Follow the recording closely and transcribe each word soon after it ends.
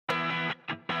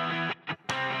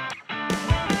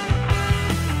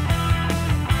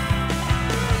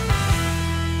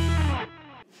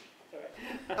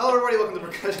Hello everybody, welcome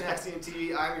to Percussion Axiom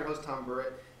TV. I'm your host Tom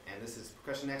Burrett, and this is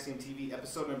Percussion Axiom TV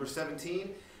episode number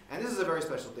 17. And this is a very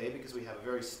special day because we have a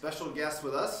very special guest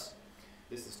with us.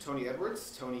 This is Tony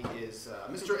Edwards. Tony is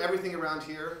Mr. Everything around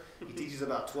here. He teaches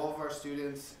about 12 of our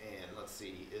students, and let's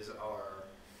see, is our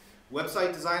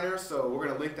website designer. So we're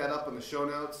going to link that up in the show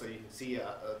notes so you can see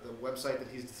the website that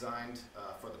he's designed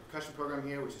for the percussion program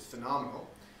here, which is phenomenal.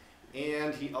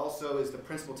 And he also is the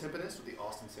principal timpanist with the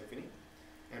Austin Symphony,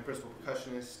 and principal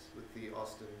percussionist with the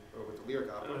Lyric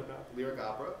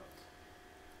Opera.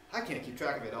 I can't keep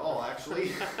track of it all,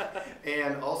 actually.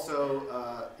 And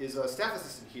also is a staff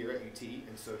assistant here at UT,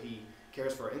 and so he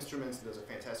cares for our instruments and does a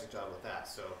fantastic job with that.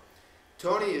 So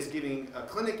Tony is giving a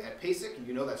clinic at PASIC, and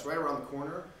you know that's right around the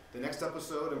corner. The next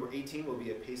episode, number 18, will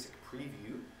be a PASIC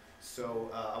preview. So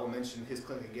I will mention his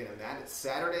clinic again in that. It's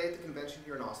Saturday at the convention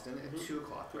here in Austin at 2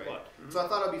 o'clock, right? So I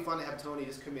thought it would be fun to have Tony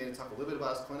just come in and talk a little bit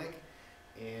about his clinic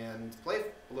and play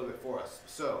a little bit for us.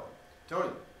 So, Tony,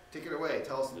 take it away.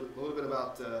 Tell us a little bit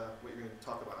about what you're going to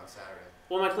talk about on Saturday.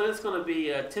 Well, my clinic's going to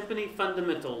be timpani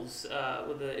fundamentals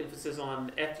with an emphasis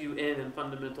on FUN and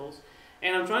fundamentals.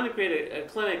 And I'm trying to create a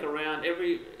clinic around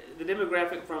the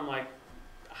demographic from like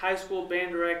high school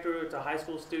band director to high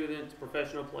school student to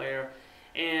professional player,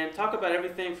 and talk about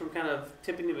everything from kind of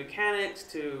timpani mechanics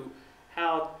to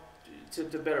how to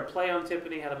better play on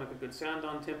timpani, how to make a good sound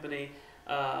on timpani,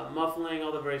 muffling,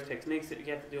 all the various techniques that you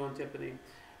have to do on timpani.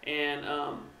 And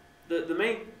the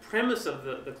main premise of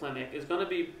the clinic is going to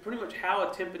be pretty much how a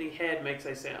timpani head makes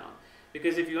a sound.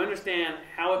 Because if you understand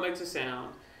how it makes a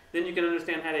sound, then you can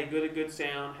understand how to get a good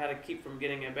sound, how to keep from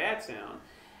getting a bad sound.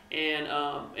 And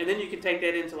then you can take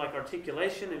that into like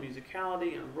articulation and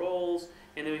musicality and rolls,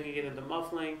 and then we can get into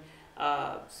muffling.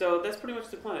 So that's pretty much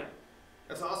the clinic.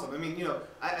 That's awesome. I mean, you know,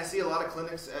 I see a lot of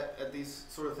clinics at these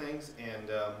sort of things, and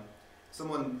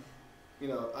someone, you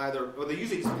know, they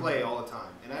usually just play all the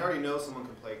time. And I already know someone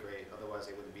can play great, otherwise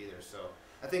they wouldn't be there. So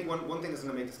I think one thing that's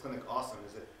going to make this clinic awesome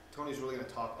is that Tony's really going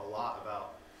to talk a lot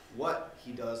about what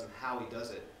he does and how he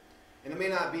does it. And it may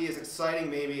not be as exciting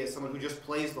maybe as someone who just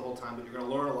plays the whole time, but you're going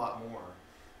to learn a lot more.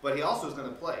 But he also is going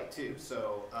to play too.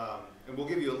 So, and we'll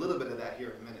give you a little bit of that here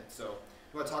in a minute. So,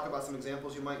 you want to talk about some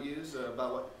examples you might use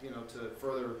about what, you know, to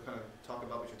further kind of talk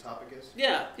about what your topic is?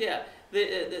 Yeah.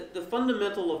 The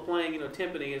fundamental of playing, you know,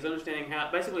 timpani is understanding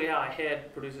basically how a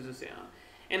head produces a sound.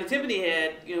 And a timpani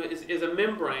head, you know, is a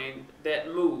membrane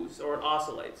that moves or it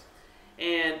oscillates.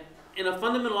 And in a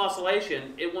fundamental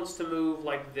oscillation, it wants to move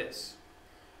like this.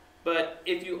 But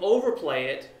if you overplay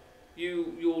it,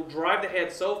 you'll drive the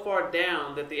head so far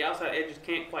down that the outside edges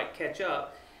can't quite catch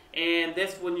up, and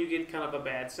that's when you get kind of a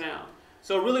bad sound.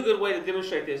 So a really good way to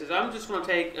demonstrate this is I'm just going to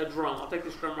take a drum. I'll take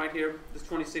this drum right here, this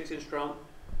 26-inch drum,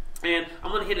 and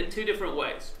I'm going to hit it 2 different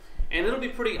ways. And it'll be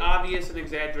pretty obvious and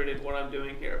exaggerated what I'm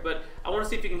doing here, but I want to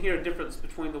see if you can hear a difference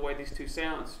between the way these two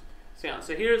sounds sound.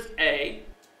 So here's A,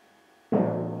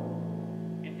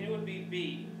 and here would be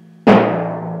B.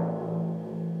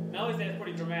 Now that's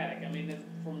pretty dramatic. I mean, it's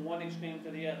from one extreme to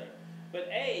the other. But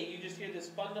A, you just hear this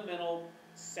fundamental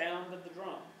sound of the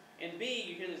drum. And B,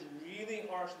 you hear this really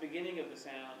harsh beginning of the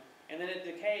sound, and then it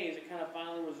decays, it kind of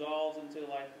finally resolves into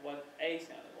like what A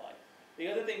sounded like. The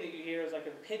other thing that you hear is like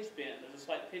a pitch bend. There's a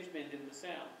slight pitch bend in the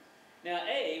sound. Now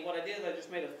A, what I did is I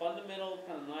just made a fundamental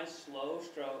kind of nice slow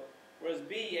stroke, whereas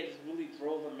B, I just really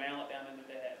drove the mallet down into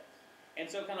the head. And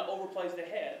so it kind of overplays the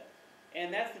head.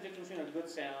 And that's the difference between a good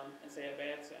sound and, say, a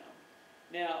bad sound.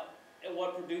 Now,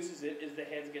 what produces it is the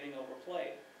head's getting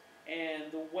overplayed.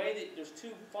 And the way that there's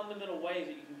 2 fundamental ways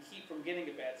that you can keep from getting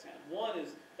a bad sound. One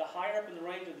is the higher up in the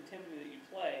range of the timpani that you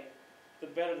play, the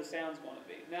better the sound's going to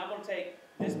be. Now I'm going to take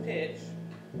this pitch,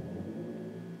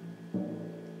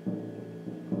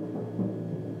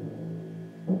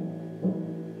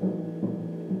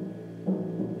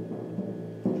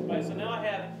 right, so now I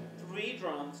have 3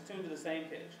 drums tuned to the same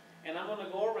pitch. And I'm going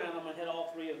to go around, I'm going to hit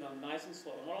all 3 of them nice and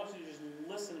slow. And what I want you to do is just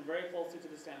listen very closely to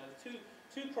the sound. There's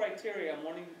two criteria I'm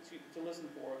wanting to listen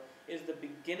for is the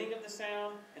beginning of the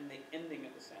sound and the ending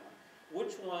of the sound.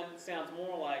 Which one sounds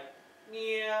more like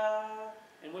yeah,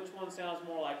 and which one sounds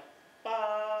more like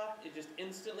ba. It just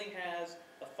instantly has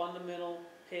a fundamental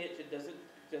pitch. It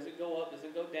doesn't go up,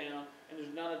 doesn't go down, and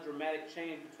there's not a dramatic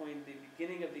change between the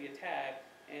beginning of the attack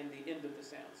and the end of the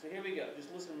sound. So here we go.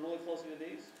 Just listen really closely to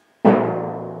these.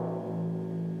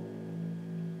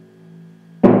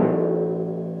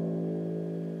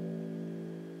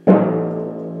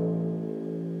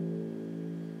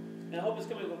 I hope it's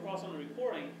coming across on the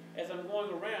recording. As I'm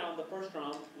going around, the first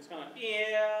drum was kind of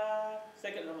yeah,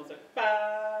 second drum was like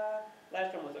ba,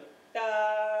 last drum was like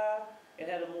da. It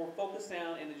had a more focused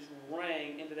sound and it just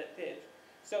rang into that pitch.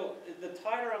 So the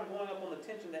tighter I'm going up on the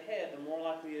tension of the head, the more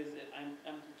likely is that I'm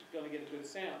going to get a good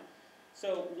sound.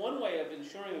 So one way of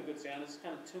ensuring a good sound is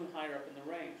kind of tune higher up in the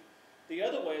range. The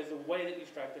other way is the way that you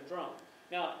strike the drum.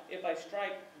 Now, if I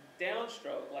strike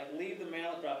downstroke, like leave the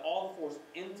mallet drive all the force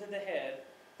into the head,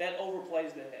 that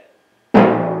overplays the head.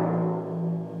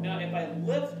 Now, if I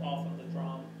lift off of the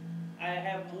drum, I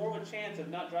have more of a chance of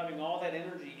not driving all that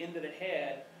energy into the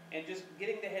head and just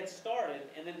getting the head started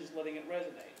and then just letting it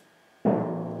resonate.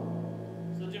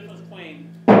 So the difference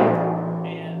between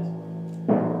and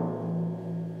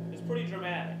is pretty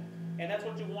dramatic. And that's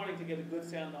what you're wanting to get a good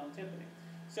sound on timpani.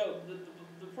 So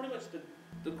pretty much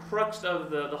the crux of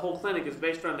the whole clinic is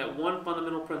based around that one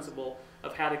fundamental principle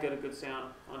of how to get a good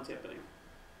sound on timpani.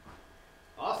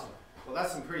 Awesome. Well,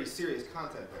 that's some pretty serious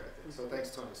content there, I think. So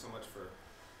thanks, Tony, so much for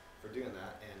doing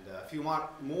that. And if you want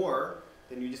more,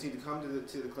 then you just need to come to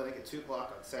the clinic at 2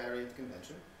 o'clock on Saturday at the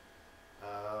convention.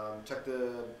 Check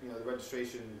the the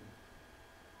registration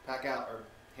pack out or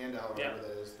handout, or whatever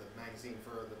that is, the magazine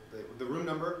for the room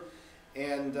number,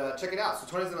 and check it out. So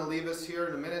Tony's going to leave us here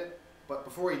in a minute, but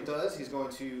before he does, he's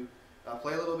going to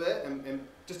play a little bit and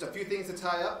just a few things to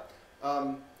tie up.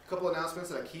 A couple announcements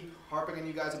that I keep harping on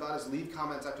you guys about is leave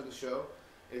comments after the show.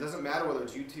 It doesn't matter whether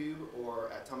it's YouTube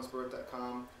or at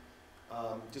thomasburke.com.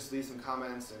 Just leave some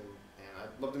comments, and I'd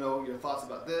love to know your thoughts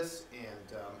about this.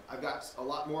 And I've got a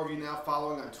lot more of you now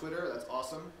following on Twitter. That's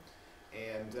awesome.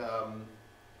 And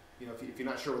if you're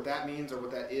not sure what that means or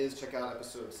what that is, check out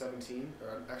episode 17,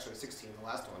 or actually 16, the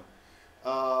last one.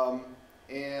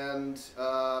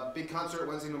 Big concert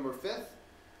Wednesday, November 5th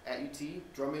at UT,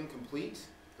 drumming complete.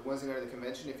 The Wednesday night of the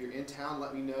convention. If you're in town,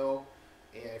 let me know.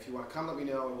 And if you want to come, let me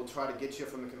know, and we'll try to get you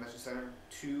from the convention center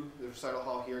to the recital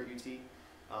hall here at UT,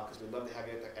 because we'd love to have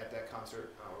you at that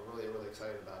concert. We're really, really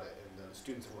excited about it, and the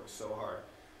students have worked so hard.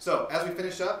 So, as we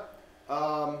finish up,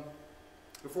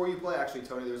 before you play, actually,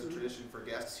 Tony, there's a tradition for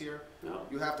guests here. No.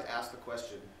 You have to ask the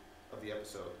question of the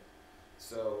episode.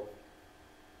 So,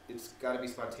 it's got to be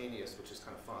spontaneous, which is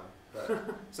kind of fun.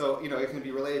 But, so, it can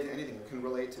be related to anything. It can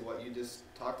relate to what you just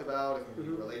talked about. It can be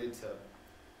related to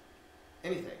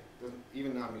anything,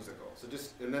 even non-musical. So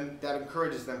and then that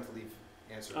encourages them to leave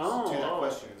answers to that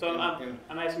question. So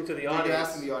I'm asking to the audience. You're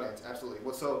asking the audience, absolutely.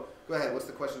 Well, so go ahead. What's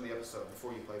the question of the episode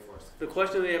before you play for us? The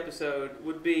question of the episode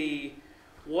would be,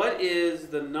 what is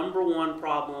the #1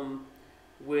 problem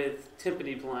with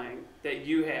timpani playing that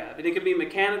you have? And it could be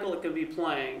mechanical, it could be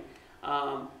playing.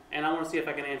 And I want to see if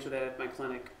I can answer that at my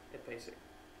clinic at PASIC.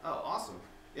 Oh, awesome.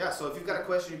 Yeah, so if you've got a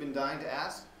question you've been dying to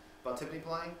ask about timpani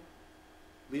playing,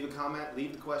 leave a comment,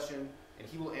 leave the question, and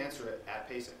he will answer it at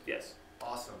PASIC. Yes.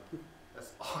 Awesome.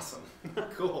 That's awesome.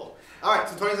 Cool. All right,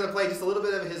 so Tony's going to play just a little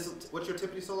bit of his, what's your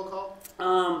timpani solo called?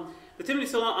 The timpani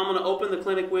solo I'm going to open the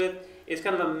clinic with is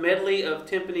kind of a medley of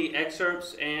timpani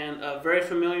excerpts, and very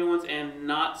familiar ones and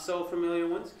not so familiar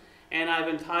ones. And I've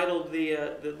entitled the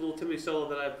little timpani solo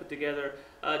that I've put together,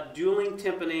 Dueling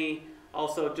Timpani,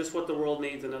 also Just What the World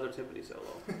Needs, another timpani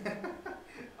solo.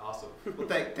 Awesome. Well,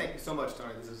 thank you so much,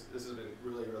 Tony. This has been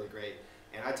really, really great.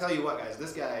 And I tell you what, guys,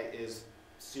 this guy is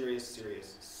serious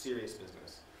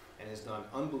business, and has done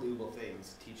unbelievable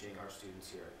things teaching our students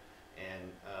here.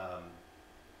 And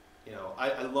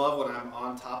I love when I'm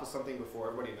on top of something before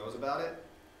everybody knows about it.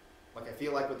 Like I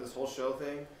feel like with this whole show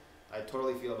thing, I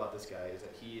totally feel about this guy is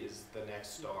that he is the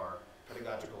next star,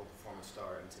 pedagogical performance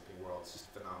star in the timpani world. It's just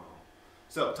phenomenal.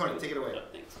 So, Tony, take it away.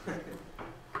 Thanks.